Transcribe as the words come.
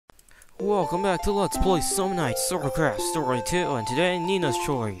Welcome back to Let's Play some Night SwordCraft Story 2, and today, Nina's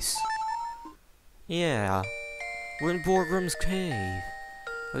Choice. Yeah, we're in Borgrim's cave,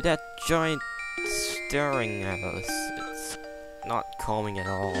 with that giant staring at us. It's not calming at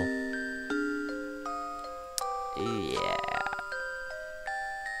all. Yeah.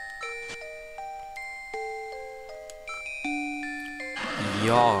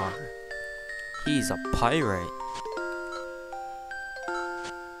 Yar. He's a pirate.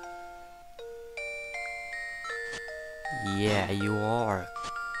 Yeah, you are.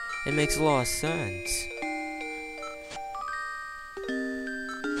 It makes a lot of sense.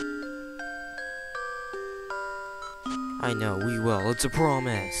 I know, we will. It's a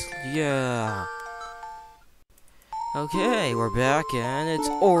promise. Yeah. Okay, we're back, and it's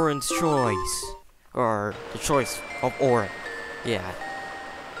Orin's choice. Or, the choice of Orin. Yeah.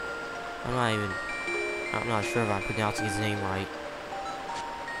 I'm not sure if I'm pronouncing his name right.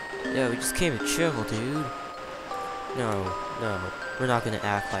 Yeah, we just came to chill, dude. No, we're not gonna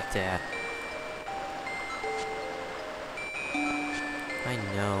act like that. I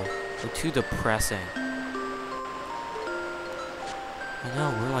know, we're too depressing. I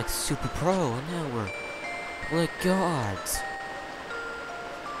know, we're like super pro, and now we're like gods.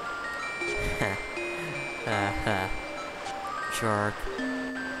 Haha. Shark.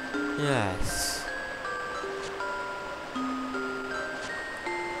 Yes.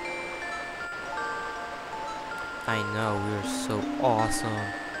 I know, we're so awesome.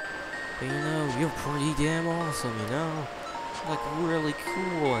 But you know, you're pretty damn awesome, you know? Like, really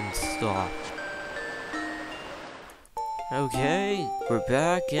cool and stuff. Okay, we're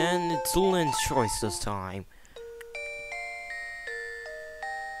back, and it's Lynn's choice this time.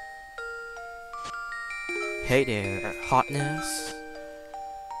 Hey there, hotness.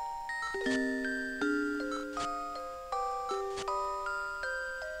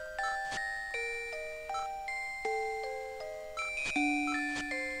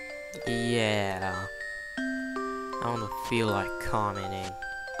 Yeah, I don't feel like commenting,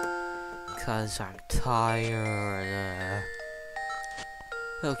 cause I'm tired.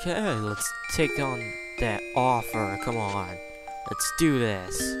 Okay, let's take on that offer, come on, let's do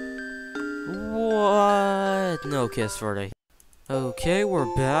this. What? No kiss for the... Okay,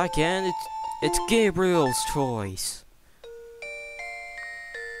 we're back, and it's Gabriel's choice.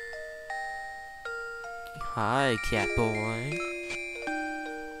 Hi, cat boy.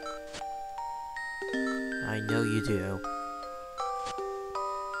 I know you do.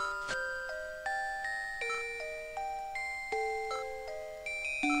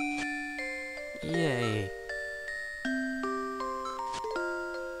 Yay.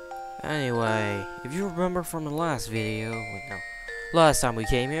 Anyway, if you remember from the last video, last time we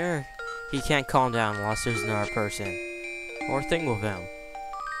came here, he can't calm down unless there's another person or thing with him.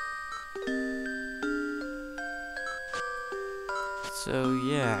 So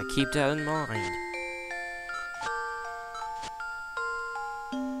yeah, keep that in mind.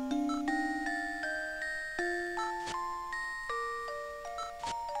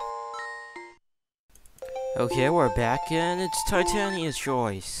 Okay, we're back, and it's Titania's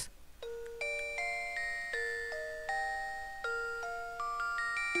choice.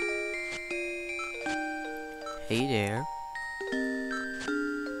 Hey there.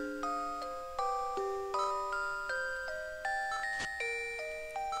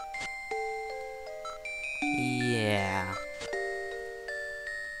 Yeah.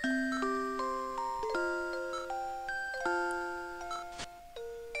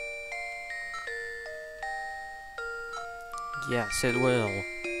 Yes, it will.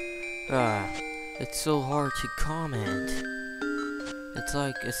 It's so hard to comment. It's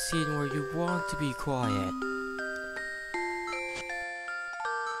like a scene where you want to be quiet.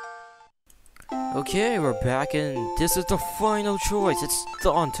 Okay, we're back, and this is the final choice. It's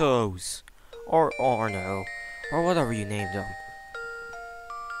Dantos. Or Arno. Or whatever you named him.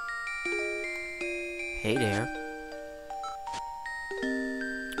 Hey there.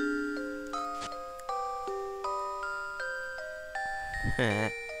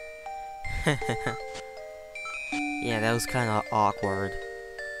 Yeah, that was kind of awkward.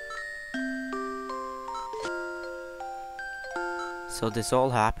 So this all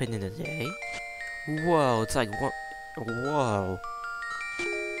happened in a day? Whoa, it's like what? Whoa.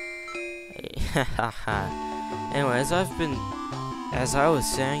 Anyway, as I was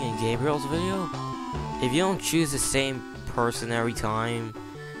saying in Gabriel's video, if you don't choose the same person every time,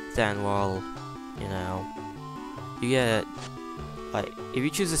 then well, you know, you get, like, if you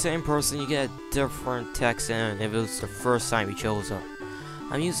choose the same person, you get different text in if it was the first time you chose her.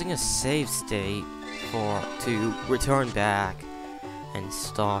 I'm using a save state to return back, and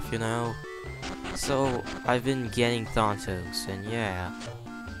stuff, you know? So, I've been getting Thontos, and yeah.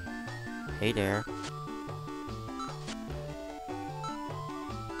 Hey there.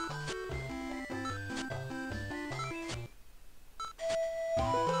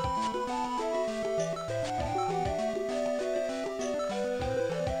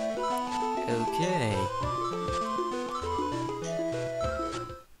 Okay.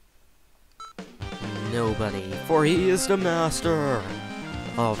 Nobody, for he is the master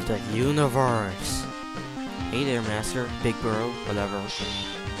of the universe. Hey there, master, big bro, whatever.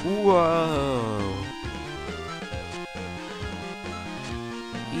 Whoa!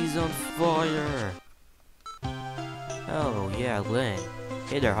 He's on fire! Oh, yeah, Lynn.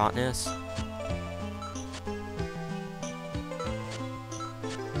 Hey there, hotness.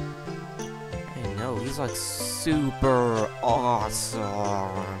 I know, he's like super awesome.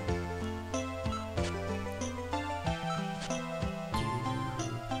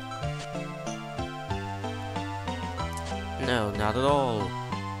 No, not at all.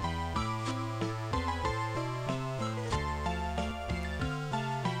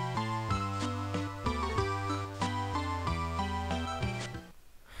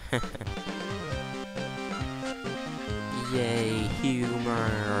 Yay,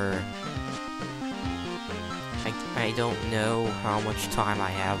 humor. I don't know how much time I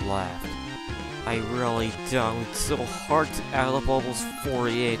have left. I really don't. It's so hard to add up all those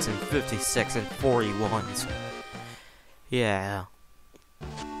 48s and 56 and 41s. Yeah.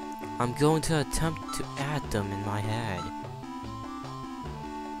 I'm going to attempt to add them in my head.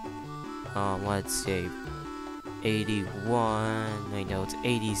 Let's see. 81. I know it's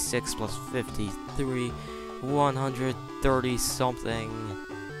 86 plus 53. 130 something.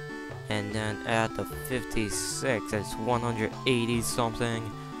 And then add the 56. It's 180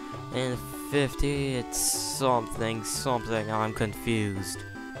 something. And 50. It's something something. I'm confused.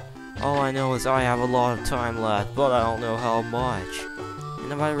 All I know is I have a lot of time left, but I don't know how much.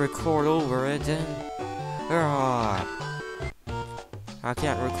 And if I record over it, then... I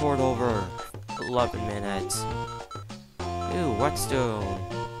can't record over 11 minutes. Ooh, whetstone.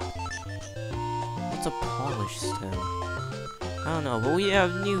 What's a polished stone? I don't know, but we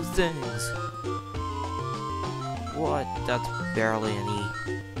have new things. What? That's barely any.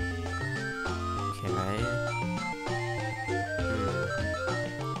 Okay.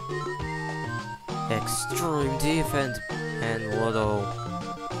 Extreme defense and little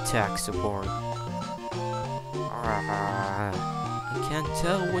attack support. I can't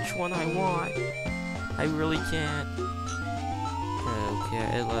tell which one I want. I really can't.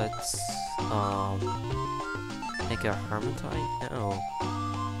 Okay, let's make a hermitite? No.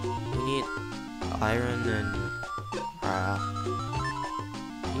 We need iron and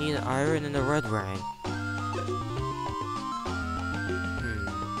we need iron and a red ring.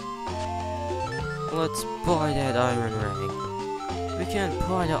 Let's buy that iron ring. We can't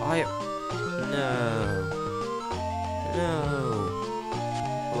buy the iron. No. No.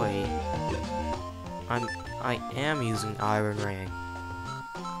 Wait. I am using iron ring.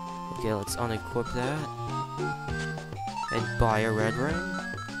 Okay, let's unequip that. And buy a red ring.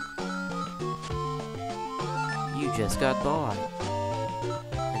 You just got bought.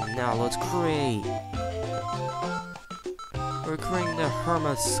 And now let's create. We're creating the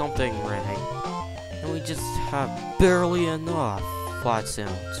Herma something ring. And we just have barely enough flat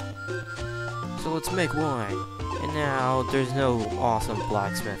stones. So let's make one. And now there's no awesome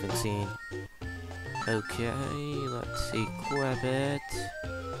blacksmithing scene. Okay, let's equip it.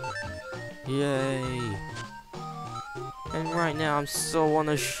 Yay. And right now I'm so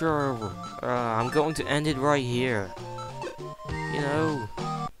unsure. I'm going to end it right here. You know,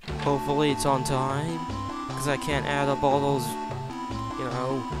 hopefully it's on time. Because I can't add up all those, you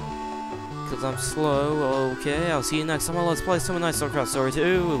know, because I'm slow. Okay, I'll see you next time on Let's Play some nice SwordCraft Story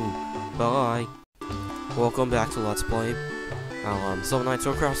 2. Bye. Welcome back to Let's Play some nice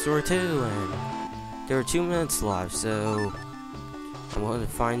SwordCraft Story 2, and there are 2 minutes left, so I'm going to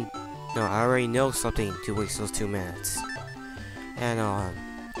find. No, I already know something to waste those 2 minutes. And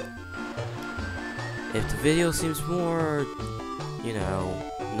if the video seems more, you know,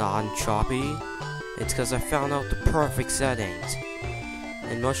 non-choppy, it's because I found out the perfect settings.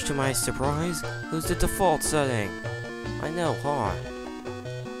 And much to my surprise, it was the default setting. I know, huh?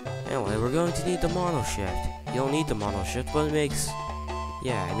 Anyway, we're going to need the mono shift. You don't need the mono shift, but it makes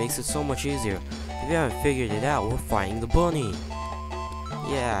it so much easier. If you haven't figured it out, we're fighting the bunny.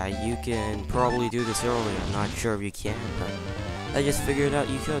 Yeah, you can probably do this earlier. I'm not sure if you can, but I just figured out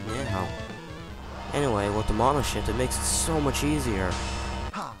you could now. Anyway, with the mono shift, it makes it so much easier.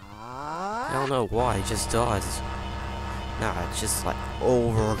 I don't know why, it just does. Nah, it's just like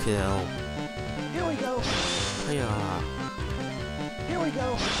overkill. Here we go. Yeah. Here we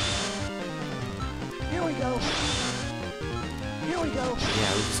go. Here we go. Here we go.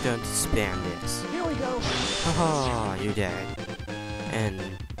 Yeah, we're just going to spam this. Here we go. Haha, you're dead. And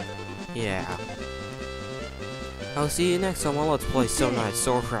yeah. I'll see you next time on Let's Play Some Night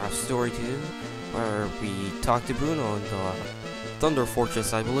SwordCraft Story 2, where we talk to Bruno in the Thunder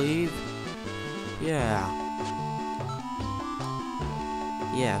Fortress, I believe. Yeah.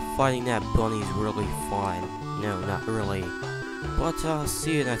 Yeah, fighting that bunny's really fun. No, not really. But I'll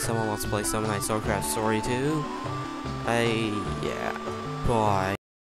see you next time on Let's Play Some Night SwordCraft Story 2. Yeah. Bye.